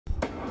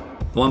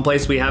One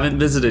place we haven't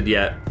visited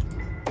yet.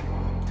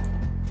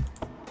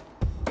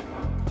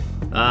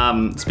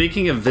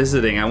 Speaking of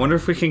visiting, I wonder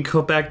if we can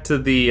go back to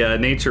the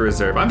nature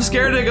reserve. I'm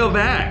scared to go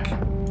back.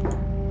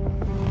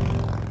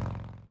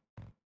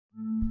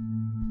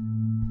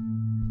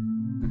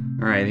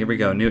 All right, here we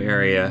go, new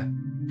area.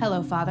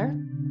 Hello, Father.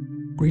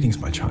 Greetings,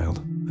 my child.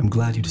 I'm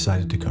glad you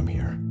decided to come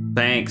here.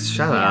 Thanks,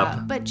 shut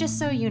up. But just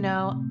so you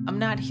know, I'm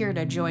not here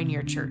to join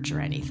your church or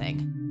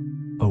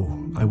anything.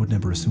 Oh, I would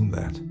never assume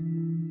that.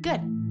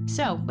 Good.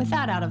 So, with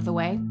that out of the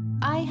way,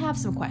 I have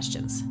some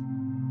questions.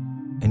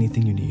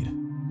 Anything you need.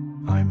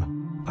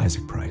 I'm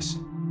Isaac Price.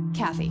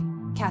 Kathy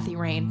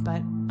Rain,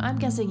 but I'm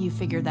guessing you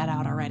figured that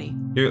out already.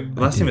 Your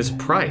last name is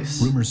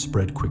Price. Rumors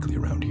spread quickly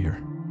around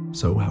here.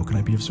 So how can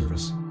I be of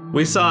service?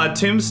 We saw a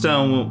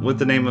tombstone with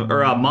the name of,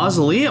 or a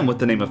mausoleum with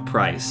the name of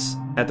Price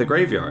at the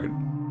graveyard.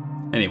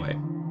 Anyway.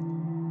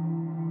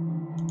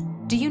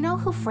 Do you know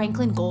who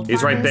Franklin Goldfarb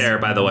He's right is? there,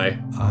 by the way.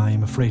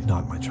 I'm afraid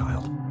not, my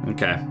child.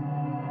 Okay.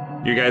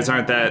 You guys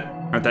aren't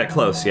that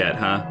close yet,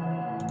 huh?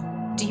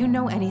 Do you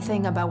know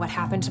anything about what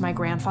happened to my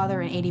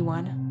grandfather in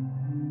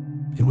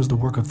 81? It was the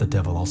work of the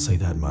devil, I'll say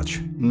that much.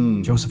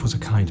 Joseph was a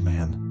kind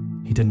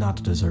man. He did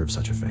not deserve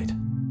such a fate.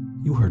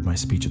 You heard my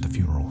speech at the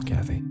funeral,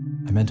 Kathy.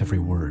 I meant every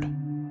word.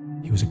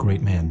 He was a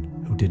great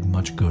man who did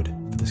much good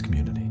for this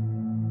community.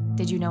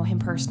 Did you know him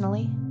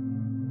personally?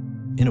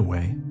 In a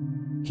way,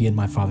 he and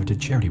my father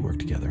did charity work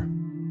together.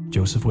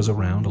 Joseph was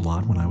around a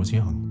lot when I was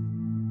young.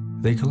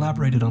 They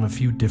collaborated on a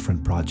few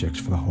different projects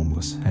for the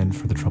homeless and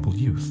for the troubled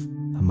youth,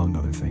 among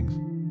other things.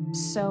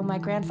 So my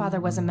grandfather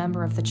was a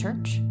member of the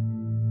church?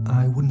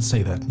 I wouldn't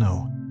say that,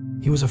 no.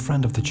 He was a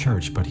friend of the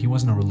church, but he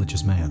wasn't a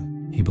religious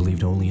man. He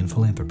believed only in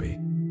philanthropy.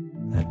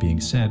 That being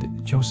said,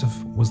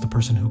 Joseph was the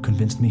person who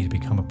convinced me to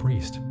become a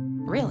priest.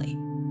 Really?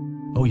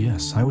 Oh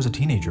yes, I was a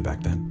teenager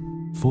back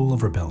then, full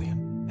of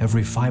rebellion,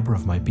 every fiber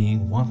of my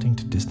being wanting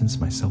to distance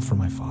myself from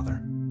my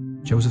father.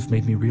 Joseph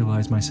made me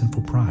realize my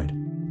sinful pride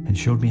and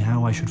showed me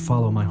how I should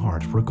follow my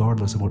heart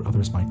regardless of what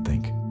others might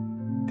think.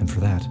 And for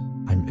that,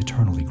 I'm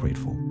eternally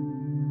grateful.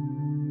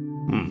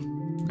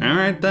 All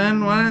right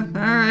then, what?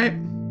 All right.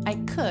 I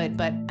could,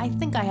 but I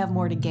think I have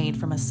more to gain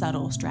from a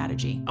subtle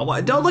strategy.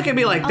 Oh, don't look at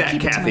me like I'll that,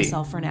 keep it to Kathy.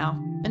 myself for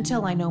now,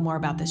 until I know more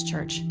about this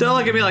church. Don't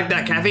look at me like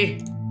that,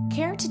 Kathy.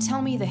 Care to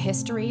tell me the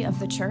history of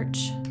the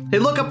church? Hey,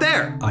 look up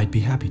there. I'd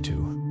be happy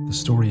to. The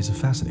story is a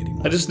fascinating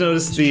one. I just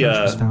noticed This the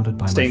church was founded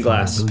by stained my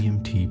father, glass.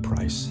 William T.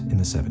 Price, in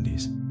the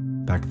 70s.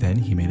 Back then,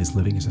 he made his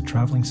living as a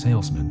traveling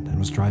salesman and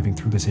was driving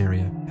through this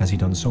area as he'd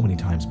done so many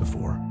times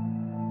before.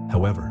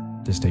 However,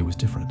 this day was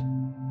different.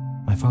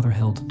 My father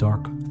held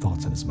dark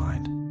thoughts in his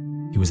mind.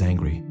 He was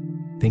angry,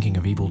 thinking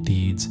of evil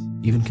deeds,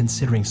 even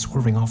considering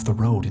swerving off the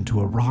road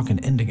into a rock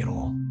and ending it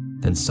all.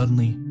 Then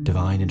suddenly,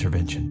 divine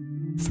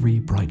intervention. 3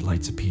 bright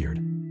lights appeared.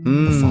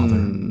 The Father,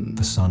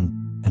 the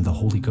Son, and the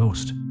Holy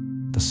Ghost,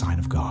 the sign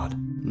of God.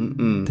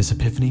 This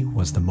epiphany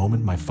was the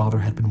moment my father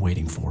had been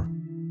waiting for.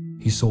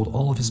 He sold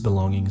all of his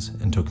belongings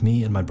and took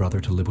me and my brother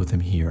to live with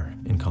him here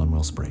in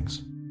Conwell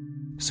Springs.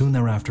 Soon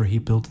thereafter, he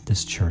built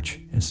this church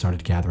and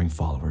started gathering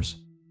followers.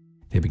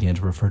 They began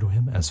to refer to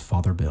him as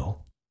Father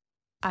Bill.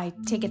 I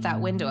take it that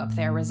window up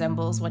there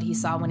resembles what he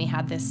saw when he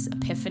had this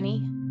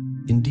epiphany?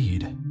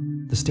 Indeed.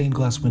 The stained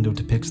glass window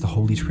depicts the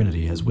Holy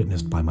Trinity as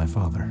witnessed by my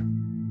father.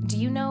 Do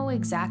you know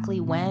exactly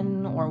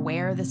when or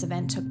where this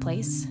event took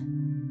place?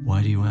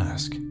 Why do you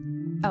ask?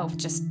 Oh,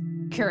 just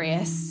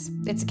curious.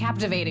 It's a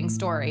captivating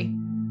story.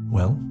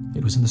 Well,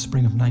 it was in the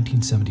spring of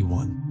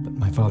 1971, but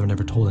my father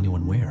never told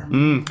anyone where.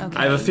 Okay.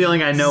 I have a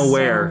feeling I know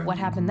where. What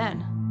happened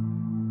then?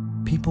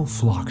 People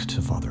flocked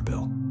to Father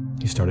Bill.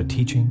 He started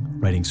teaching,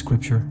 writing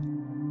scripture.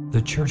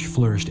 The church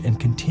flourished and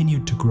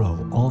continued to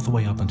grow all the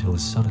way up until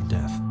his sudden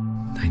death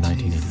in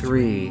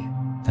 1983.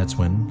 That's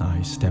when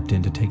I stepped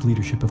in to take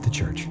leadership of the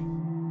church.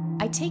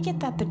 I take it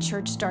that the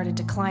church started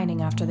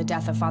declining after the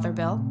death of Father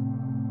Bill?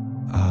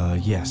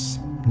 Yes,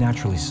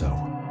 naturally so.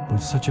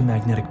 With such a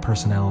magnetic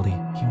personality,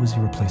 he was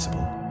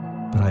irreplaceable.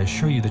 But I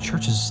assure you the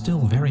church is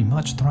still very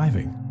much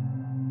thriving.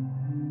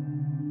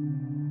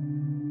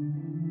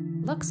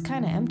 Looks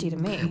kind of empty to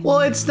me.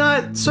 Well, it's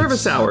not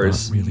service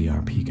hours. Not really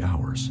our peak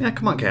hours. Yeah,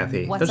 come on,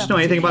 Kathy. What's Don't you up know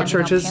with anything about handing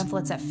out churches?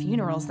 pamphlets at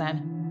funerals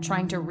then?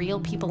 Trying to reel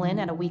people in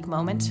at a weak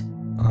moment?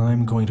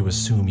 I'm going to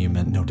assume you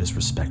meant no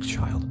disrespect,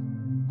 child.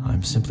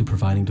 I'm simply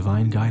providing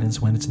divine guidance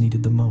when it's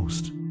needed the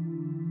most.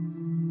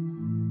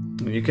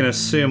 You can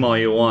assume all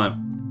you want.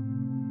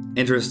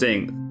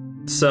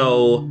 Interesting.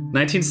 So,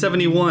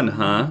 1971,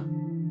 huh?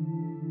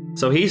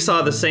 So he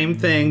saw the same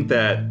thing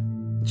that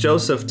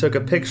Joseph took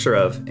a picture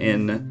of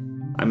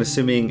in, I'm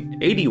assuming,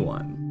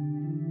 81.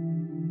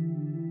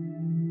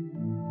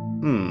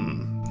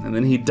 And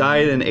then he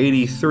died in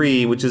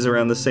 83, which is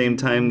around the same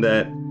time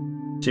that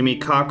Jimmy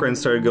Cochran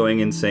started going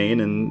insane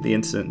and the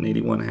incident in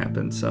 81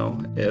 happened.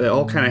 So it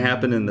all kind of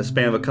happened in the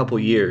span of a couple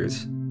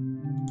years.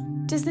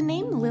 Does the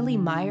name Lily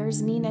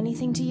Myers mean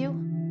anything to you?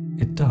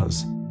 It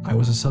does. I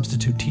was a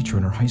substitute teacher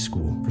in her high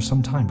school for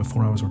some time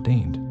before I was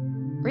ordained.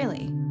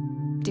 Really?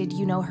 Did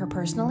you know her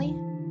personally?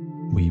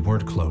 We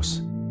weren't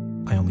close.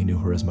 I only knew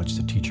her as much as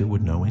a teacher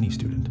would know any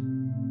student.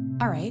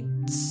 All right,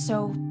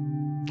 so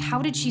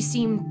how did she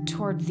seem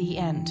toward the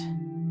end?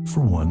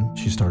 For one,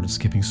 she started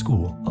skipping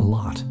school a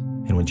lot,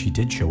 and when she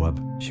did show up,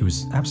 she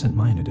was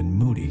absent-minded and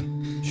moody.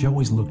 She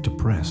always looked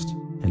depressed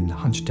and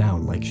hunched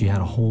down like she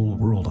had a whole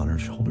world on her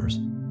shoulders.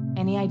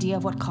 Any idea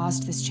of what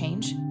caused this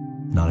change?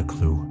 Not a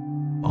clue.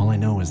 All I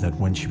know is that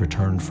when she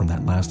returned from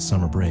that last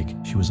summer break,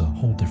 she was a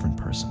whole different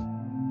person.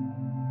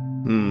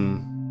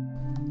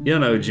 You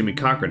don't know who Jimmy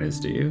Cochran is,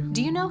 do you?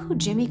 Do you know who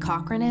Jimmy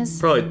Cochran is?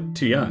 Probably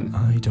too young.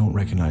 I don't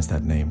recognize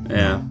that name.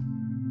 Yeah.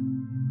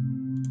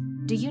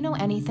 Do you know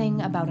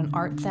anything about an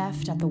art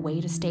theft at the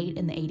Wade estate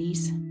in the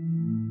 80s?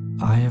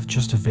 I have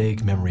just a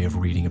vague memory of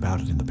reading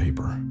about it in the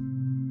paper. I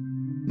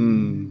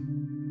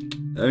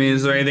mean,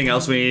 is there anything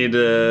else we need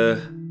to...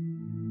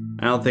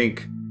 I don't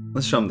think...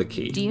 Let's show him the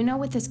key. Do you know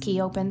what this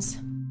key opens?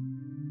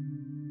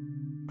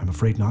 I'm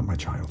afraid not, my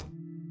child.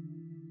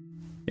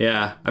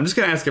 Yeah, I'm just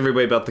gonna ask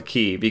everybody about the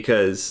key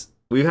because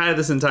we've had it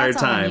this entire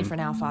That's all I time. need for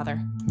now,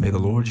 Father. May the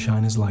Lord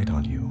shine his light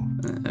on you.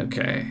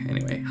 Okay,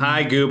 anyway.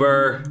 Hi,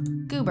 Goober.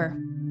 Goober,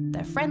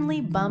 the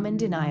friendly bum in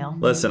denial.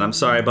 Listen, I'm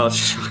sorry about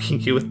shocking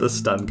you with the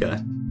stun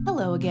gun.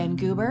 Hello again,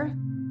 Goober.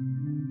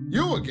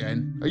 You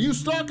again? Are you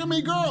stalking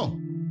me, girl?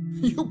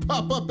 You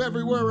pop up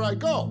everywhere I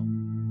go.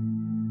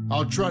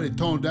 I'll try to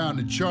tone down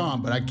the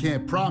charm, but I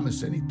can't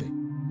promise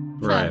anything.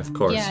 Right, of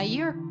course. Yeah,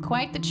 you're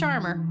quite the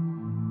charmer.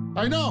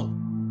 I know.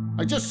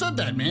 I just said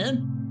that,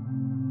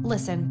 man.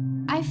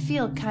 Listen, I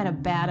feel kind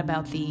of bad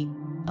about the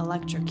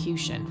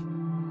electrocution.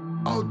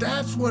 Oh,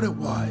 that's what it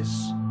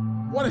was.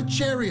 What a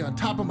cherry on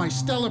top of my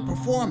stellar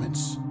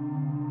performance.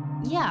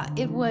 Yeah,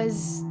 it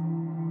was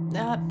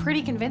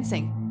pretty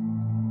convincing.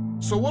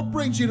 So what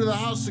brings you to the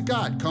house of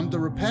God? Come to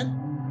repent?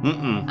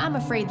 I'm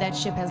afraid that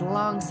ship has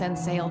long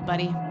since sailed,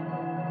 buddy.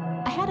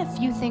 I had a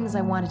few things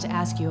I wanted to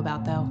ask you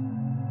about, though.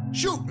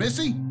 Shoot,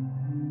 Missy.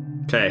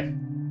 Okay.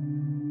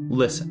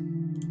 Listen.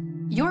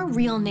 Your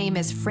real name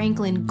is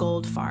Franklin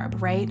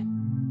Goldfarb, right?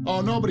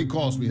 Oh, nobody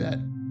calls me that.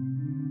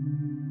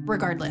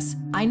 Regardless,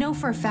 I know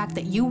for a fact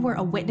that you were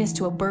a witness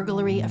to a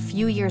burglary a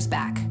few years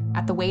back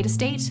at the Wade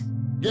estate.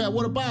 Yeah,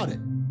 what about it?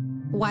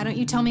 Why don't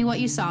you tell me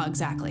what you saw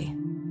exactly?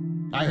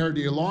 I heard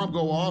the alarm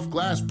go off,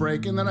 glass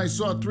breaking, then I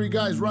saw 3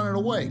 guys running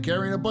away,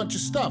 carrying a bunch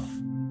of stuff.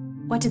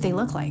 What did they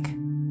look like?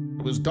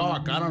 It was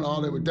dark, I don't know,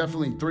 they were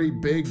definitely 3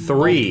 big, 3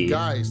 bulky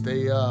guys.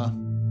 They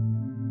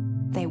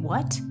They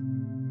what?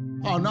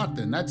 Oh,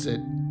 nothing. That's it.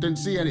 Didn't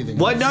see anything.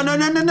 What? No.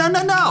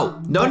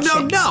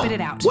 Bullshit. Spit it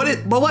out. What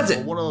was it?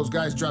 Well, one of those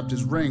guys dropped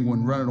his ring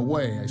when running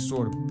away. I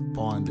sort of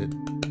pawned it.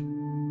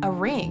 A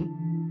ring?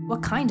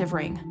 What kind of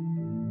ring?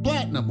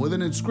 Platinum with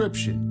an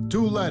inscription.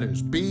 2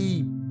 letters.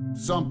 B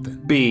something.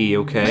 B,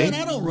 okay. Man,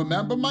 I don't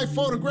remember. My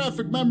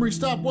photographic memory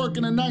stopped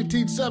working in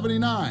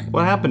 1979.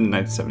 What happened in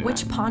 1979?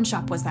 Which pawn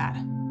shop was that?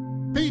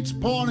 Pete's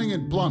Pawning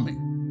and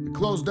Plumbing. It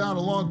closed down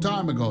a long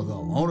time ago,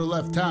 though. Owner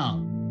left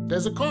town.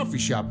 There's a coffee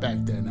shop back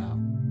there now.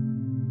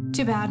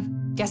 Too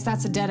bad. Guess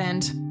that's a dead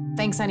end.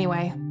 Thanks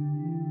anyway.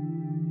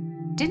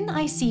 Didn't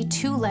I see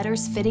 2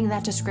 letters fitting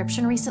that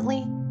description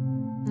recently?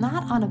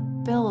 Not on a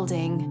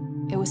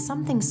building. It was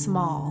something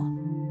small.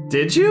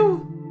 Did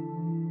you?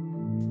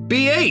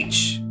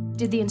 BH!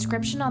 Did the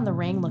inscription on the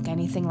ring look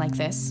anything like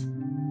this?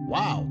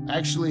 Wow,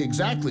 actually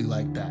exactly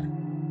like that.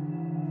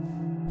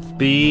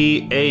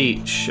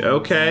 BH,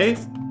 okay.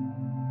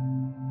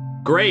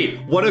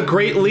 Great, what a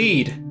great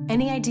lead.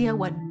 Any idea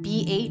what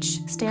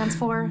BH stands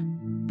for?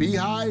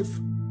 Beehive?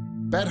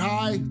 Bet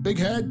high? Big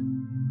head?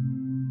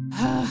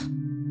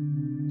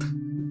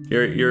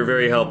 You're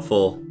very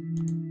helpful.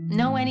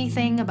 Know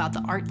anything about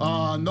the art?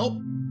 Nope.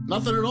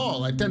 Nothing at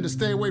all. I tend to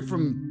stay away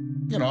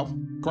from,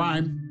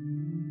 crime.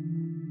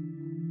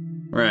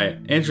 Right,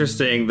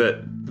 interesting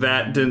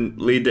that didn't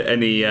lead to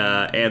any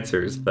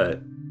answers,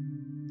 but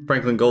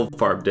Franklin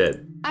Goldfarb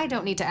did. I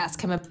don't need to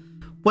ask him.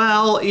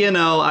 Well,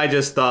 I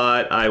just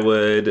thought I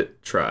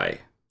would try.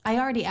 I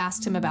already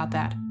asked him about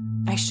that.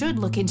 I should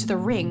look into the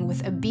ring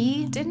with a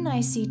B. Didn't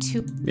I see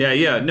 2?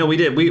 Yeah, no, we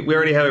did. We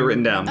already have it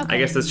written down. Okay, I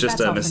guess that's just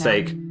that's a all for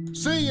mistake.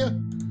 See ya.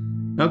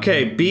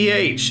 Okay,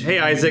 BH. Hey,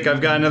 Isaac,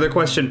 I've got another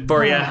question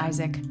for you. Hello,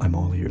 Isaac. I'm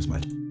all ears,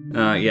 my...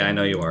 Yeah, I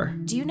know you are.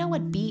 Do you know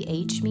what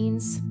BH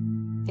means?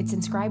 It's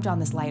inscribed on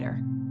this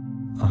lighter.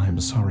 I'm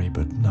sorry,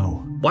 but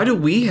no. Why do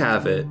we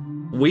have it?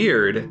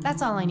 Weird.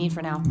 That's all I need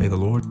for now. May the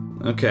Lord...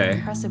 Okay.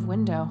 Impressive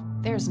window.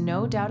 There's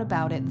no doubt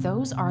about it.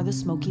 Those are the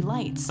smoky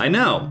lights. I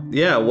know.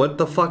 Yeah, what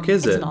the fuck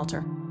is It's it? an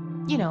altar.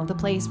 You know, the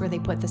place where they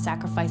put the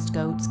sacrificed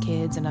goats,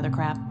 kids, and other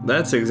crap.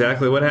 That's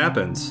exactly what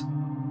happens.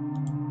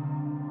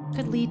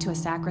 Could lead to a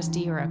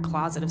sacristy or a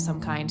closet of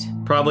some kind.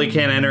 Probably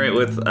can't enter it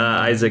with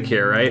Isaac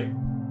here, right?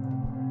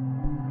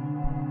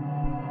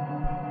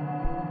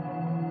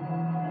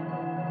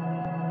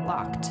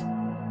 Locked.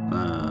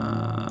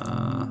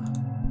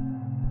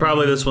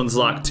 Probably this one's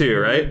locked too,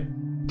 right?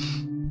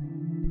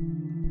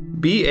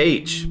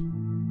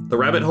 BH. The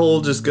rabbit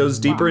hole just goes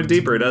deeper and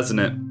deeper, doesn't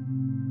it?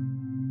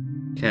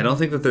 Okay, I don't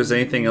think that there's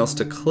anything else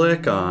to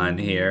click on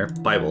here.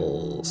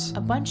 Bibles. A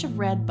bunch of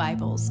red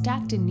Bibles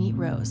stacked in neat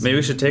rows. Maybe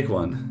we should take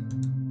one.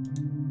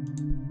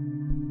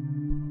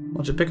 Why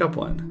don't you pick up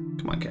one?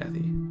 Come on,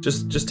 Kathy.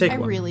 Just take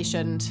one. I really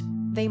shouldn't.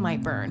 They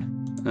might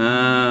burn. Oh,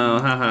 ha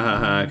ha ha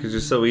ha, because you're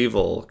so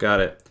evil. Got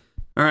it.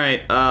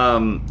 Alright,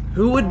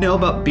 who would know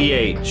about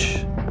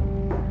BH?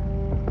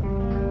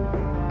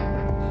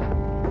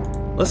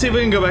 Let's see if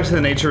we can go back to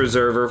the nature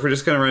reserve, or if we're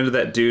just gonna run into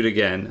that dude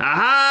again.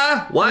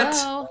 Aha! What?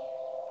 Hello?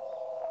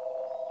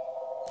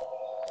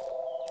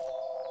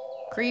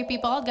 Creepy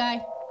bald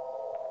guy.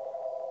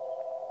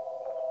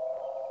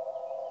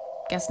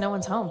 Guess no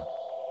one's home.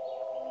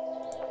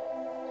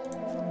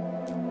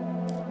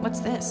 What's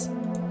this?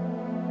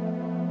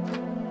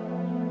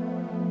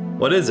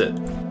 What is it?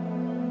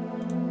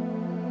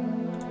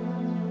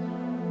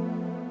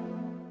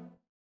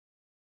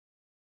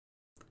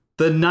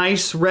 The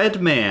nice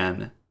red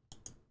man.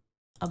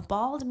 A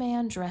bald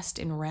man dressed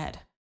in red.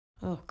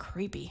 Oh,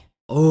 creepy.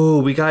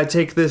 Oh, we gotta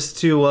take this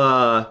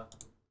to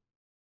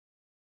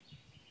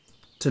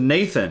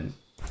Nathan.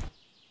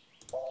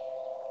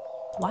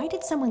 Why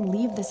did someone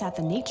leave this at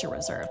the nature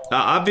reserve?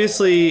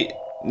 Obviously,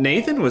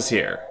 Nathan was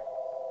here.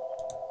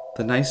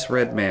 The nice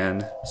red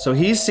man. So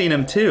he's seen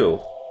him too.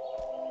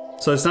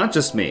 So it's not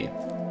just me.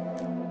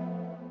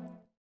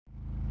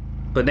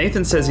 But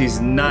Nathan says he's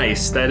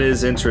nice. That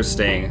is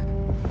interesting.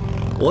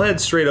 We'll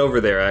head straight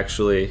over there,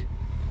 actually.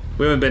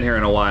 We haven't been here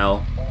in a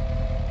while.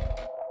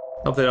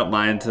 Hope they don't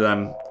mind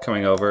them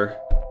coming over.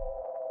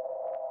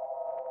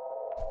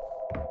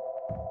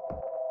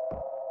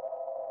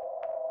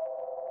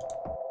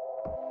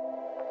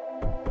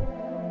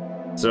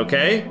 Is it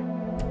okay?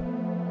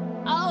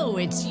 Oh,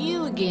 it's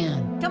you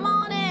again. Come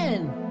on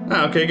in.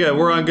 Oh, okay, good.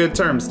 We're on good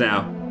terms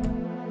now.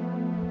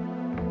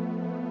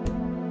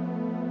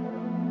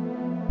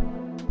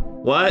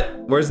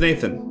 What? Where's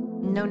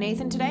Nathan? No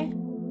Nathan today?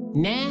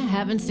 Nah,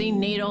 haven't seen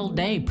Nate all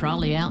day.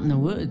 Probably out in the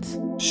woods.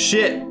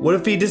 Shit, what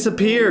if he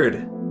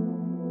disappeared?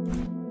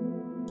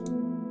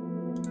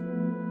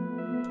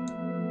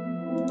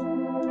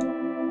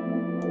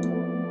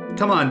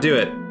 Come on, do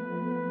it.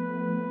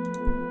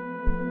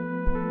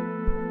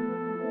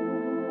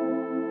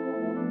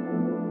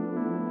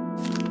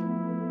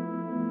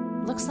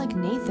 Looks like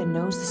Nathan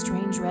knows the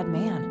strange red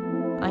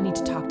man. I need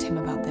to talk to him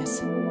about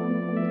this.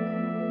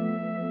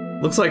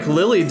 Looks like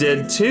Lily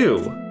did too.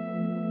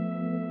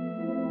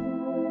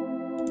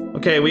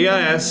 Okay, we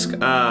gotta ask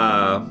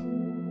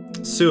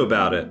Sue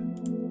about it.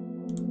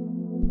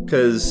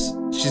 Because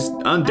she's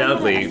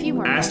undoubtedly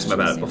asked him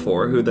about it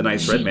before, who the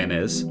nice red man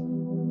is.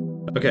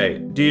 Okay,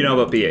 do you know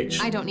about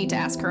BH? I don't need to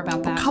ask her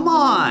about that. Come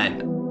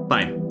on!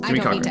 Fine, I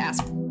don't need to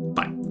ask.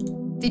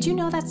 Fine. Did you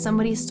know that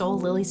somebody stole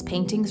Lily's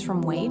paintings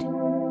from Wade?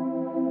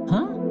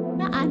 Huh?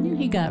 Now, I knew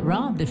he got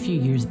robbed a few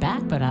years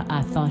back, but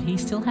I thought he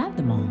still had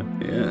them all.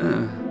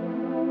 Yeah.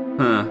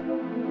 Huh.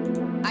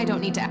 I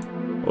don't need to ask.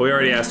 Well, we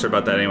already asked her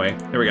about that anyway.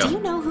 Here we go. Do you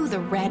know who the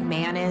red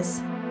man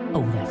is?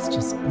 Oh, that's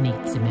just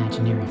Nate's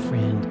imaginary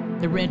friend.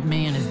 The red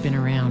man has been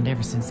around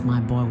ever since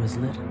my boy was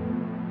little.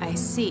 I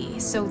see.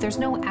 So there's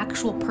no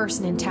actual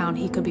person in town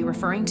he could be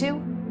referring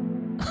to?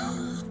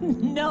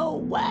 No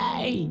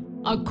way!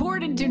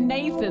 According to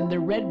Nathan, the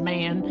red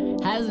man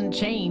hasn't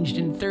changed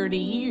in 30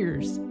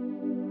 years.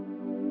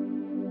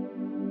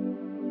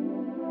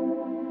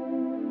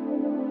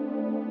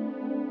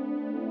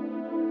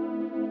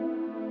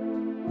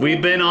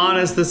 We've been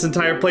honest this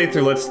entire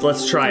playthrough.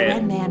 Let's try The it.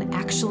 red man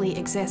actually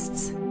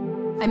exists.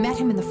 I met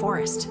him in the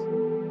forest.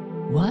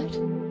 What?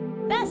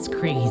 That's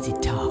crazy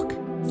talk.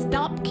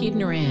 Stop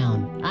kidding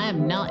around. I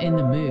am not in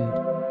the mood.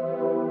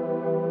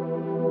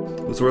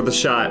 It was worth a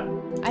shot.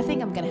 I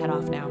think I'm gonna head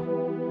off now.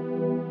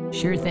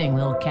 Sure thing,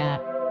 little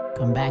cat.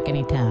 Come back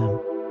anytime.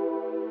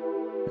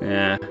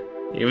 Yeah.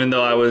 Even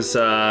though I was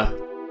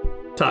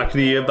talking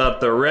to you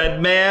about the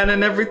red man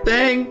and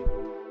everything.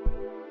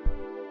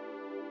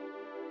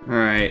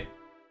 Alright.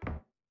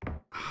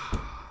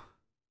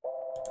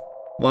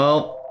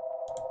 Well,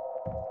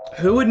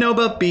 who would know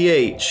about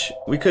BH?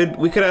 We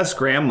could ask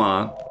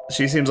Grandma.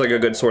 She seems like a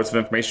good source of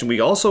information.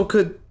 We also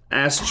could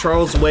ask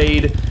Charles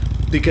Wade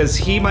because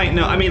he might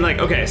know. I mean, like,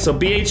 okay, so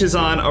BH is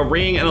on a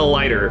ring and a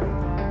lighter.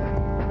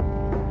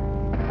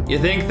 You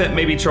think that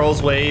maybe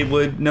Charles Wade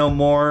would know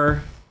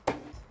more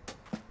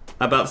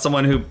about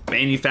someone who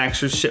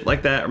manufactures shit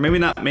like that? Or maybe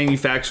not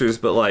manufactures,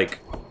 but like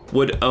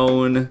would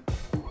own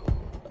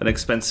an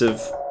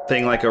expensive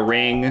thing like a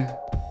ring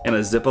and a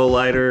Zippo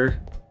lighter.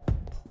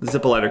 The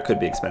Zippo lighter could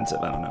be expensive,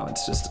 I don't know.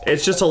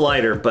 It's just a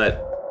lighter,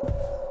 but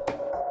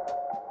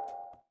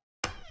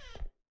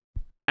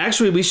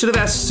actually we should have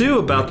asked Sue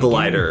about the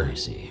lighter. I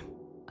see.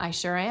 I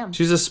sure am.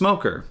 She's a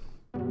smoker.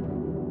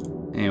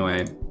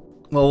 Anyway,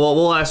 well,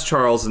 we'll ask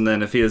Charles, and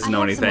then if he doesn't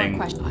know I have some more anything,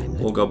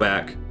 questions. we'll go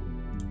back.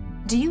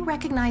 Do you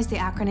recognize the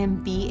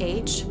acronym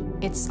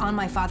BH? It's on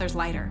my father's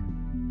lighter.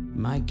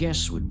 My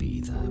guess would be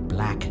the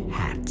Black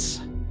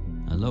Hats,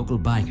 a local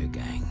biker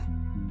gang.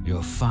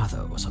 Your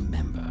father was a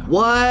member.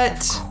 What?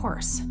 Of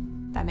course.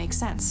 That makes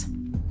sense.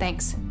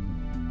 Thanks.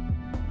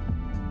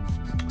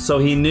 So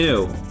he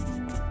knew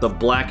the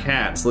Black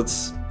Hats.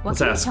 Let's What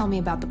can you ask tell me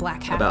about the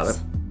Black Hats? about it.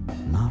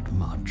 Not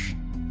much.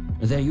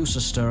 They used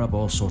to stir up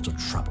all sorts of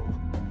trouble,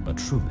 but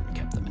Truman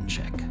kept them in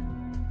check.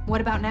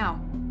 What about now?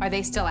 Are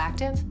they still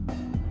active?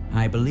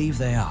 I believe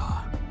they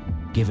are.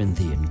 Given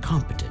the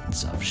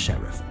incompetence of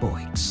Sheriff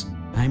Boyks,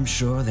 I'm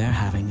sure they're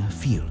having a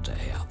field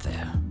day out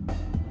there.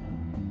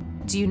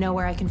 Do you know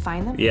where I can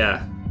find them?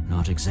 Yeah.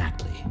 Not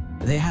exactly.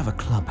 They have a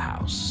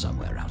clubhouse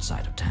somewhere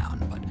outside of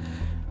town, but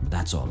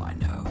that's all I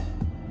know.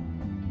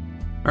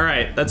 All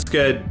right, that's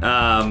good. Do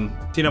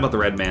you know about the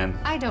Red Man?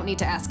 I don't need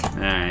to ask. All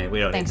right, we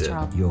don't Thanks, need to.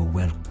 Charles. You're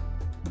welcome.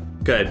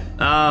 Good.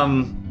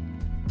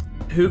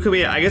 Who could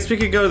we? I guess we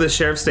could go to the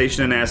sheriff's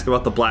station and ask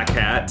about the Black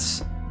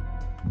Hats.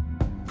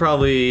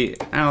 Probably.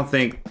 I don't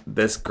think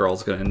this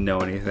girl's gonna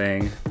know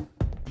anything.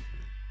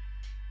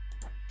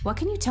 What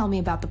can you tell me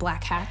about the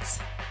Black Hats?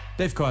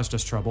 They've caused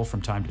us trouble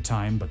from time to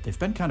time, but they've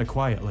been kind of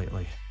quiet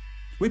lately.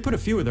 We put a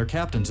few of their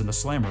captains in the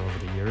slammer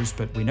over the years,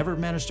 but we never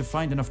managed to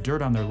find enough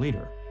dirt on their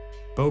leader.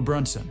 Bo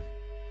Brunson.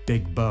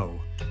 Big Bo.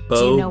 Bo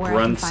Do you know where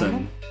Brunson. I can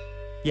find him?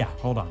 Yeah,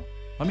 hold on.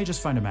 Let me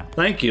just find a map.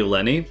 Thank you,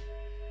 Lenny.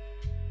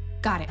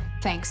 Got it.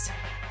 Thanks.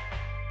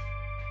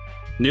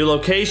 New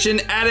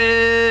location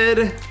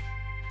added.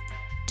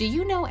 Do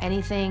you know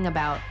anything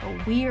about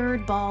a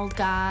weird bald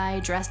guy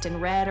dressed in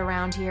red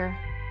around here?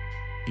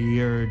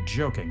 You're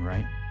joking,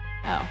 right?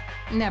 Oh,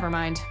 never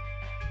mind.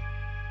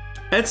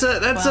 That's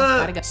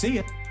Gotta go. See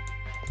ya.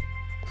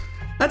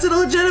 That's a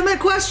legitimate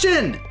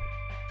question.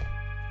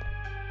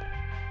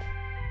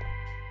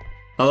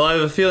 Although I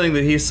have a feeling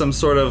that he's some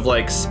sort of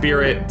like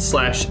spirit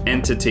 /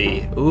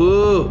 entity.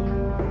 Ooh.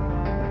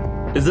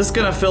 Is this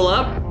gonna fill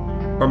up?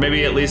 Or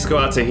maybe at least go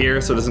out to here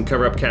so it doesn't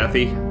cover up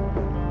Kathy.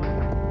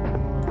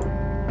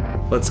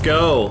 Let's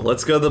go.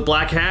 Let's go to the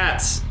Black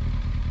Hats.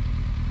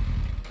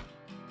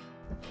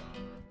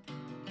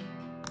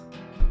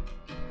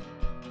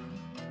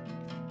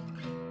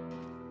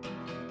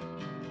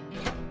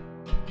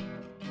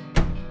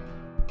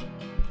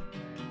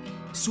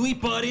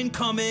 Sweet butt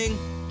incoming.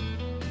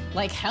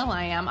 Like hell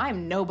I am.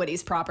 I'm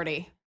nobody's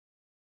property.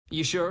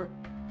 You sure?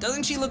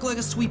 Doesn't she look like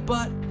a sweet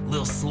butt?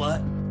 Little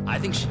slut. I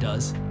think she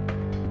does.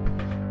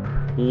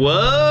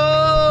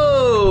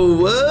 Whoa!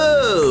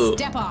 Whoa!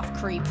 Step off,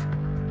 creep.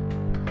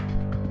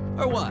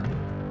 Or what?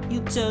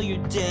 You tell your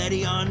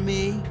daddy on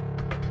me?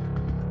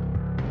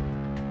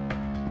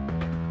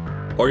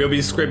 Or you'll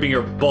be scraping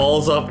your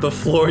balls off the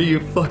floor, you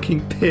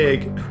fucking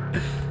pig.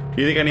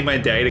 You think I need my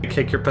daddy to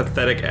kick your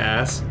pathetic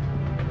ass?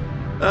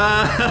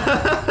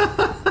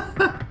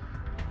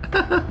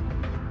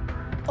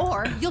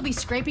 Or you'll be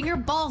scraping your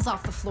balls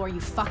off the floor,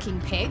 you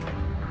fucking pig.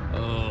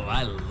 Oh,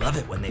 I love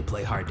it when they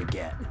play hard to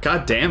get.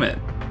 God damn it.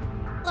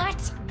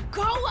 Let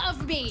go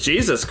of me!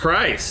 Jesus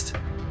Christ.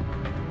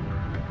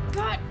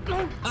 God.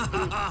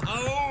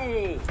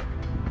 Oh!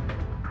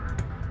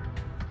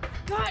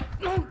 God.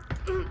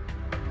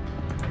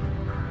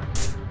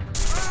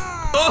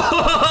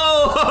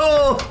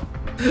 Oh!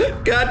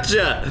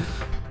 Gotcha!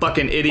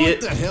 Fucking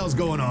idiot. What the hell's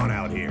going on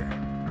out here?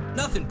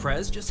 Nothing,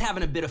 Prez. Just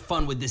having a bit of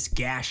fun with this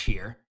gash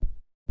here.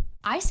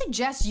 I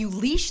suggest you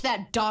leash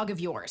that dog of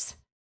yours.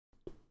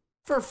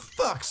 For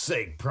fuck's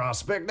sake,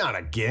 Prospect, not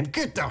again.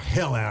 Get the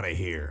hell out of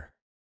here.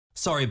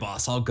 Sorry,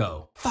 boss. I'll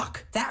go.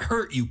 Fuck, that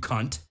hurt, you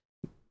cunt.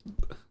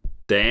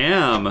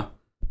 Damn.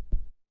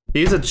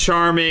 He's a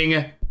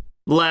charming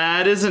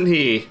lad, isn't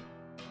he?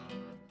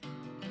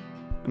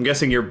 I'm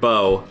guessing you're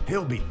Bo.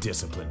 He'll be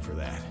disciplined for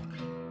that.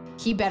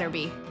 He better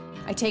be.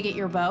 I take it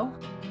you're Bo?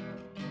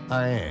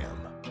 I am.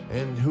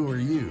 And who are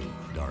you,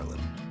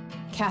 darling?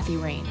 Kathy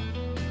Rain.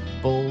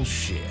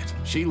 Bullshit.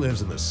 She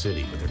lives in the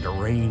city with her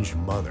deranged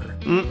mother.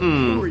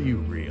 Mm-mm. Who are you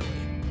really?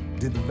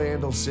 Did the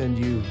Vandals send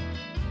you?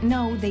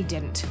 No, they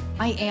didn't.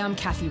 I am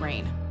Kathy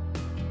Rain.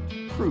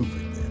 Prove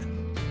it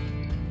then.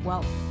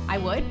 Well, I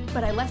would,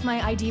 but I left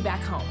my ID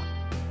back home.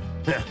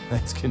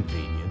 That's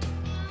convenient.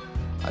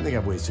 I think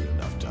I've wasted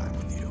enough time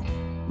with you.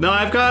 No,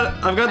 I've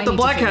got I the need to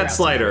Black figure Hat out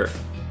slider.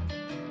 something.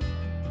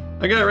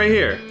 I got it right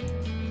here.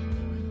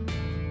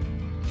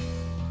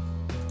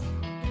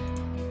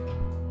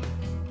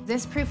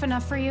 This proof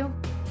enough for you?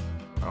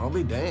 I'll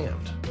be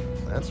damned.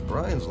 That's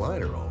Brian's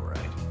lighter, all right.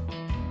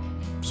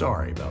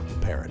 Sorry about the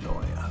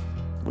paranoia.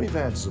 We've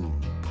had some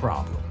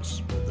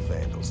problems with the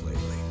Vandals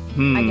lately.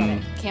 I get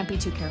it. Can't be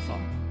too careful.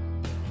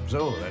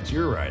 So that's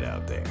your ride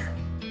out there.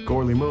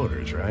 Corley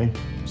Motors, right?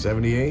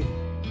 78?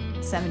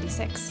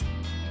 76.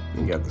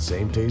 You got the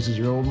same taste as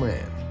your old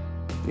man.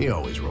 He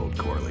always rode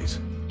Corleys.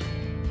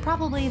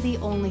 Probably the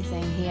only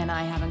thing he and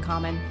I have in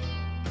common.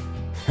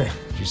 Did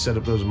you set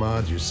up those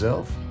mods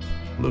yourself?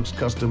 Looks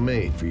custom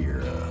made for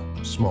your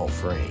small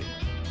frame.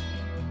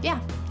 Yeah,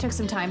 took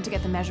some time to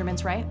get the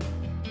measurements right.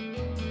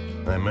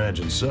 I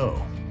imagine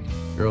so.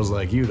 Girls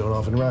like you don't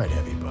often ride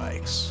heavy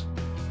bikes.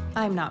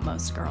 I'm not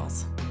most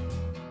girls.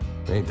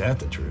 Ain't that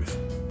the truth?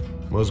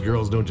 Most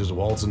girls don't just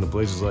waltz into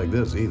places like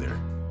this either.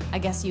 I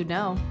guess you'd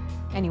know.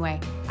 Anyway,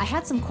 I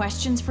had some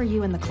questions for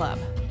you in the club.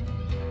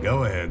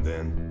 Go ahead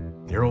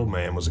then. Your old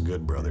man was a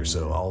good brother,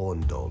 so I'll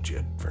indulge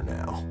you for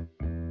now.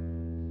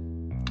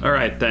 All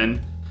right,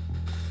 then.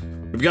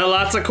 We've got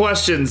lots of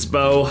questions,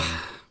 Bo.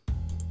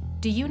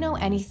 Do you know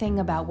anything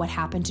about what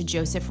happened to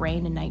Joseph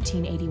Rain in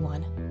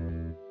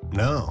 1981?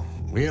 No,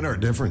 We had our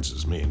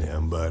differences, me and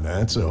him, but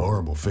that's a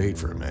horrible fate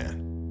for a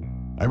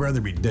man. I'd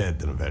rather be dead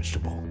than a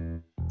vegetable.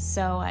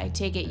 So I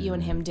take it you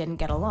and him didn't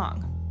get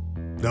along.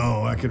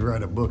 No, I could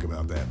write a book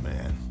about that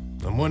man.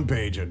 On one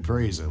page I'd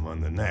praise him, on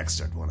the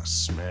next I'd want to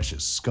smash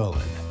his skull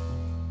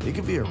in. He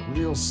could be a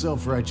real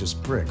self-righteous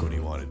prick when he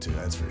wanted to,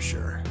 that's for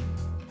sure.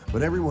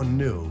 But everyone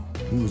knew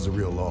he was the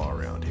real law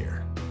around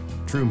here.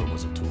 Truman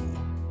was a tool.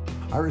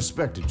 I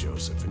respected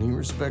Joseph, and he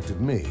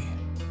respected me,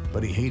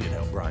 but he hated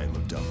how Brian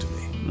looked up to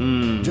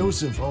me.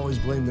 Joseph always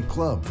blamed the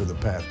club for the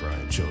path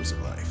Brian chose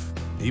in life,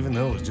 even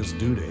though it was just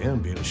due to him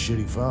being a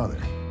shitty father.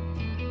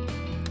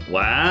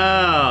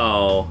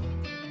 Wow.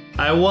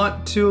 I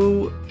want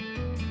to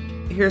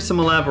hear some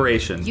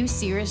elaboration. You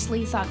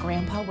seriously thought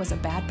Grandpa was a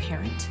bad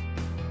parent?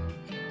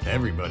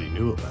 Everybody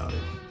knew about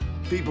it.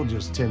 People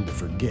just tend to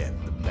forget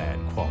the bad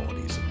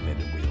qualities of men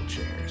in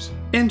wheelchairs.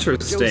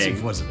 Interesting.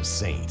 Joseph wasn't a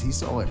saint. He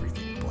saw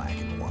everything black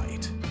and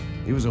white.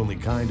 He was only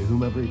kind to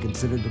whomever he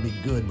considered to be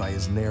good by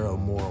his narrow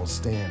moral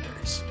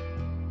standards.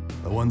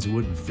 The ones who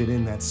wouldn't fit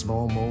in that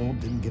small mold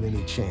didn't get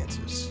any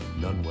chances.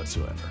 None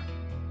whatsoever.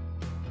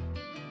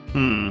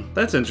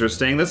 That's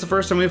interesting. That's the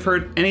first time we've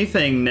heard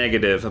anything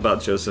negative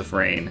about Joseph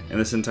Rain in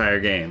this entire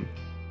game.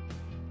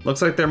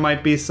 Looks like there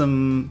might be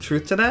some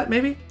truth to that,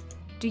 maybe?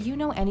 Do you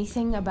know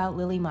anything about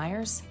Lily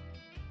Myers?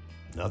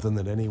 Nothing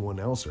that anyone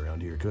else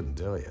around here couldn't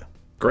tell you.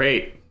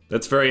 Great.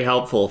 That's very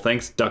helpful.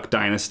 Thanks, Duck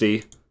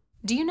Dynasty.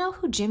 Do you know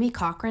who Jimmy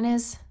Cochran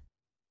is?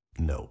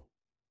 No.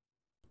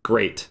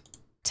 Great.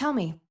 Tell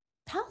me,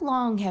 how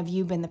long have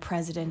you been the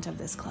president of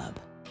this club?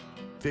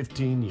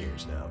 15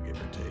 years now, give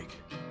or take.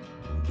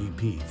 And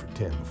VP for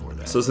 10 before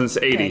that. So since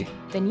 80. Good.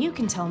 Then you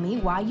can tell me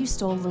why you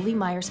stole Lily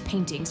Myers'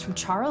 paintings from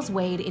Charles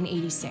Wade in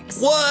 '86.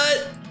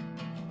 What?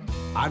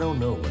 I don't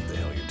know what the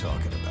hell you're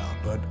talking about,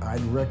 but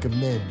I'd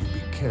recommend you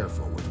be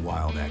careful with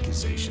wild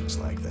accusations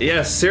like that.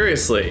 Yeah,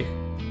 seriously.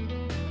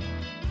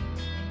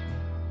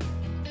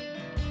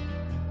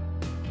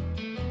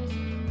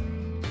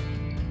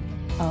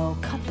 Oh,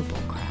 cut the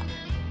bullcrap.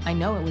 I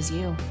know it was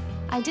you.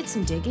 I did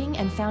some digging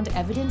and found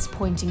evidence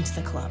pointing to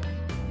the club.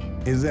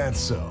 Is that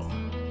so?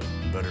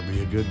 You better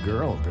be a good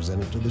girl and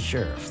present it to the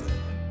sheriff then.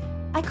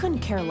 I couldn't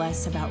care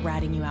less about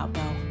ratting you out,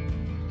 Bo.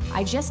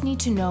 I just need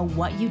to know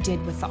what you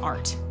did with the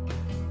art.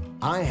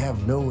 I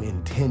have no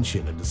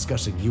intention of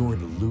discussing your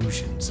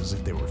delusions as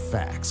if they were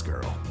facts,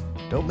 girl.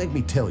 Don't make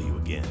me tell you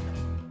again.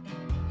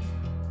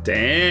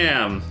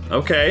 Damn.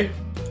 Okay.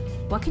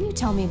 What can you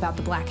tell me about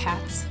the Black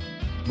Hats?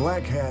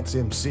 Black Hats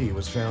MC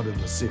was founded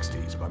in the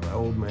 60s by my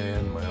old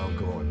man, my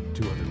uncle, and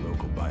 2 other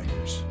local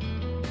bikers.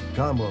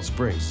 Commonwealth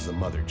Springs is the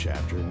mother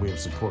chapter, and we have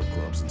support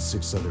clubs in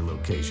 6 other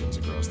locations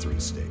across 3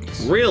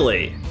 states.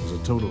 Really? There's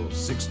a total of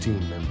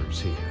 16 members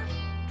here,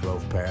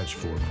 12 patch,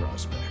 4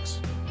 prospects.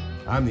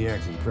 I'm the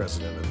acting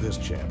president of this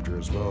chapter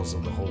as well as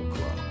of the whole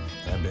club.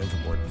 I've been for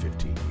more than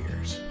 15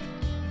 years.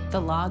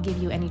 The law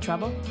give you any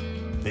trouble?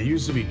 It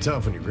used to be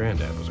tough when your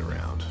granddad was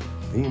around.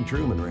 He and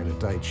Truman ran a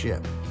tight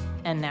ship.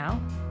 And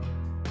now?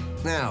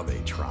 Now they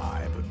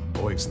try,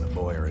 but Boyks and the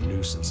boy are a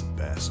nuisance at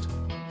best.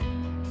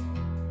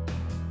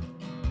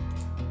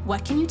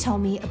 What can you tell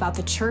me about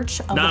the Church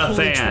of the Not a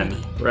Holy fan,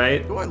 Trinity?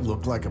 right? Do I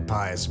look like a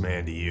pious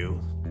man to you?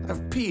 I've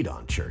peed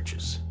on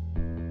churches.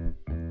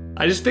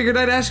 I just figured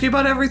I'd ask you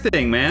about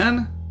everything,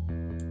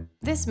 man.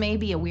 This may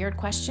be a weird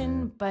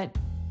question, but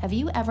have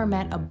you ever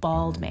met a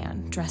bald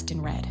man dressed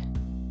in red?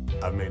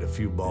 I've made a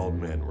few bald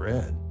men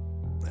red.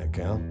 That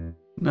count?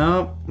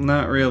 No,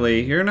 not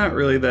really. You're not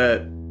really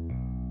that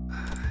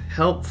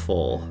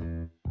helpful.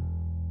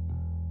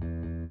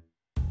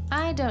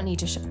 I don't need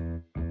to show.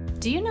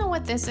 Do you know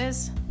what this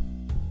is?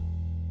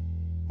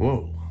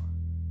 Whoa.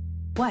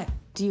 What?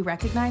 Do you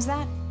recognize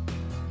that?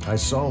 I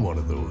saw one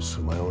of those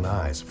with my own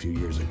eyes a few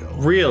years ago.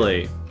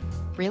 Really?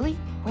 Really?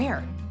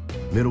 Where?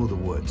 Middle of the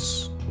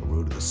woods, the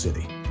road to the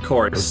city. Of Those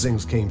course.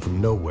 things came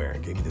from nowhere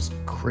and gave me this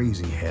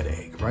crazy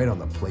headache right on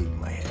the plate in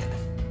my head.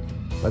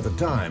 At the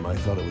time, I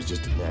thought it was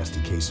just a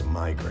nasty case of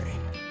migraine.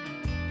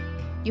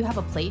 You have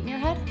a plate in your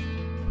head?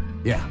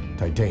 Yeah,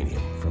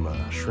 titanium from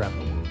a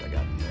shrapnel wound I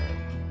got in there.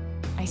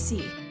 I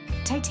see.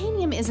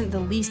 Titanium isn't the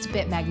least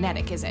bit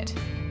magnetic, is it?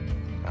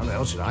 How the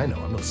hell should I know?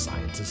 I'm no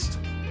scientist.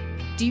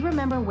 Do you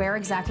remember where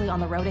exactly on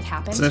the road it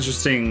happened? It's an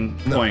interesting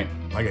point.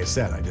 No, like I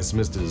said, I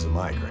dismissed it as a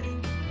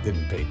migraine.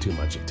 Didn't pay too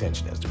much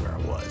attention as to where I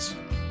was.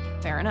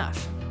 Fair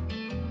enough.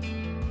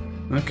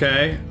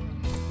 Okay.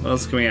 What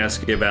else can we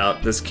ask you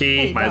about? This key,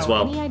 Hey, might as Bo,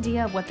 well. any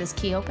idea of what this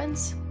key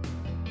opens?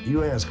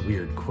 You ask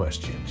weird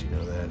questions, you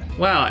know that?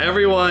 Wow,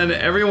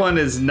 everyone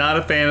is not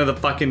a fan of the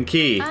fucking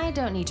key. I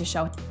don't need to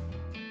show it.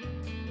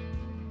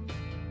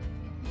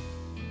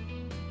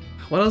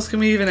 What else can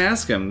we even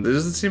ask him? There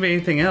doesn't seem to be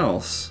anything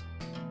else.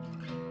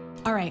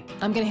 All right,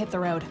 I'm gonna hit the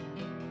road.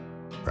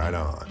 Right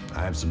on.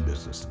 I have some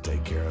business to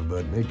take care of,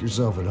 but make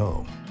yourself at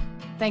home.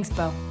 Thanks,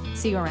 Bo.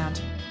 See you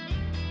around.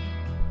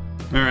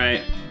 All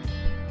right.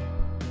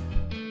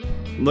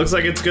 Looks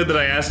like it's good that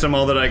I asked him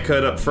all that I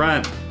could up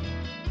front.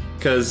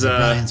 Cause,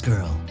 Brian's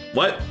girl.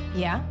 what?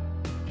 Yeah?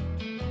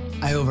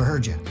 I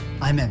overheard you.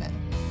 I'm Emmett.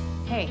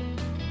 Hey,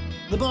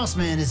 The boss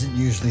man isn't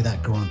usually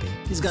that grumpy.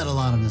 He's got a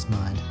lot on his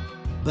mind.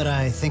 But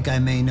I think I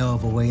may know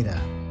of a way to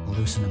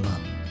loosen him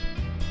up.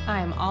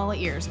 I'm all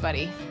ears,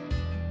 buddy.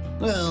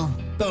 Well,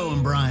 Bo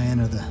and Brian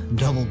are the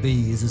double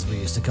Bs, as we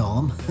used to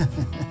call them.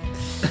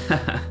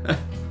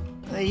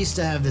 They used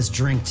to have this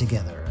drink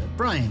together.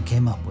 Brian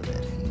came up with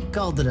it. He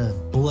called it a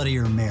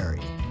Bloodier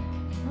Mary.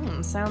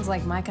 Sounds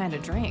like my kind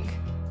of drink.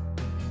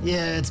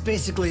 Yeah, it's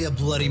basically a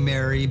Bloody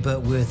Mary,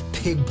 but with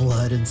pig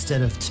blood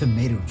instead of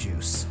tomato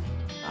juice.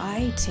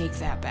 I take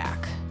that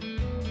back.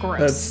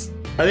 Gross.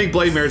 I think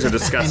Bloody Marys are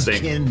disgusting.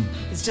 I'm kidding.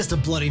 It's just a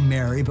Bloody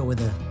Mary, but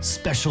with a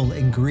special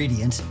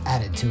ingredient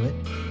added to it.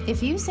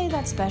 If you say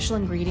that special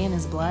ingredient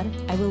is blood,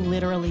 I will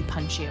literally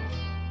punch you.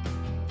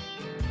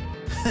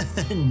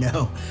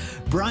 No,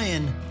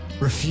 Brian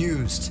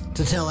refused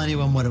to tell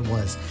anyone what it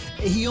was.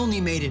 He only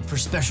made it for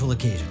special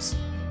occasions.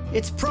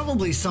 It's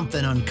probably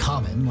something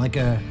uncommon, like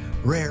a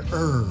rare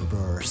herb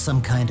or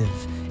some kind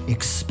of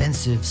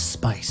expensive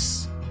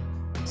spice.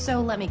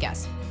 So let me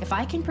guess. If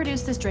I can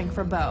produce this drink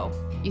for Bo,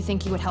 you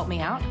think he would help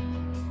me out?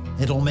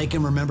 It'll make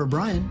him remember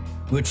Brian,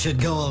 which should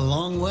go a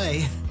long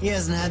way. He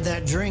hasn't had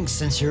that drink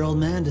since your old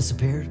man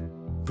disappeared.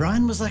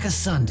 Brian was like a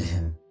son to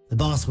him. The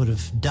boss would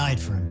have died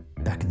for him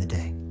back in the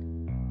day.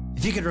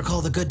 If you could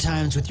recall the good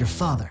times with your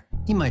father,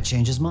 he might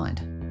change his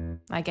mind.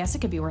 I guess it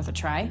could be worth a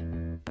try.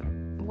 But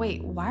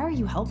wait, why are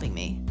you helping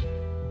me?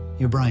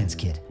 You're Brian's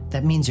kid.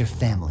 That means you're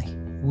family.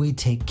 We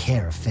take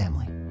care of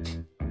family.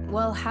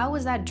 Well, how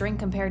was that drink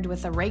compared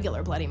with a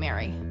regular Bloody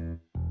Mary?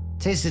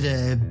 Tasted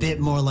a bit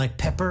more like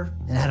pepper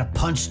and had a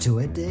punch to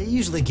it. It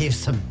usually gave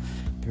some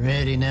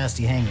pretty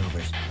nasty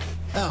hangovers.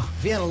 Oh,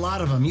 if you had a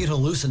lot of them, you'd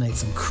hallucinate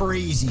some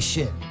crazy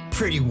shit.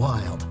 Pretty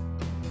wild.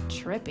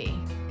 Trippy.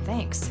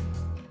 Thanks.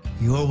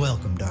 You're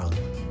welcome, darling.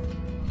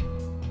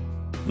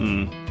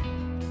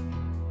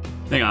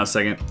 Hang on a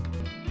second.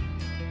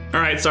 All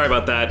right, sorry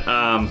about that.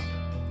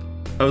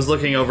 I was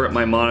looking over at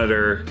my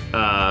monitor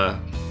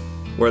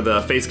where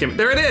the face cam.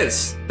 There it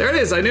is. There it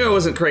is. I knew I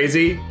wasn't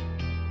crazy.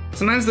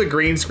 Sometimes the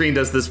green screen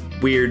does this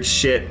weird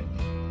shit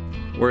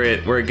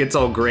where it gets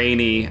all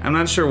grainy. I'm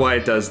not sure why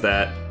it does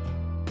that.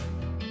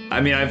 I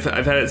mean, I've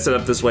had it set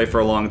up this way for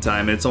a long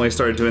time, and it's only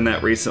started doing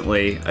that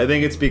recently. I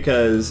think it's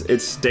because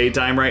it's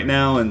daytime right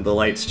now and the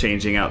light's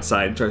changing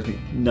outside. It drives me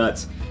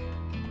nuts.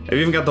 I've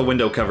even got the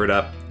window covered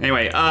up.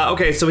 Anyway,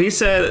 okay, so he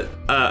said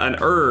an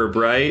herb,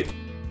 right?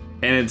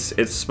 And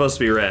it's supposed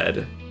to be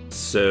red.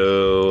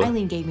 So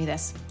Eileen gave me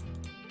this.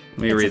 Let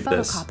me read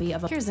this. It's a photocopy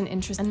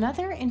of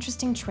another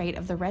interesting trait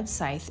of the red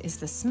scythe is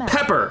the smell.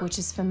 Pepper! Which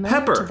is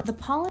familiar to the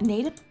pollen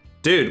native.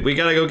 Dude, we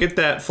gotta go get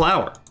that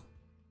flower.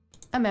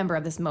 A member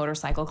of this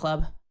motorcycle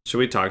club. Should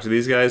we talk to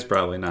these guys?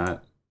 Probably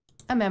not.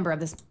 A member of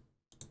this.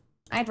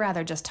 I'd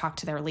rather just talk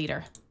to their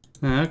leader.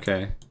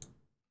 Okay.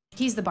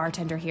 He's the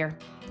bartender here.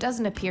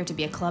 Doesn't appear to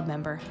be a club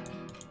member.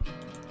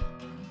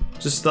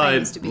 Just thought I I'd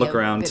used to be look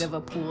around. a bit of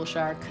a pool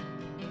shark.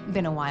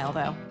 Been a while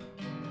though.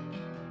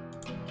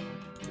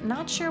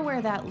 Not sure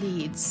where that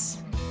leads,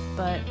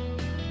 but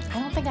I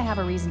don't think I have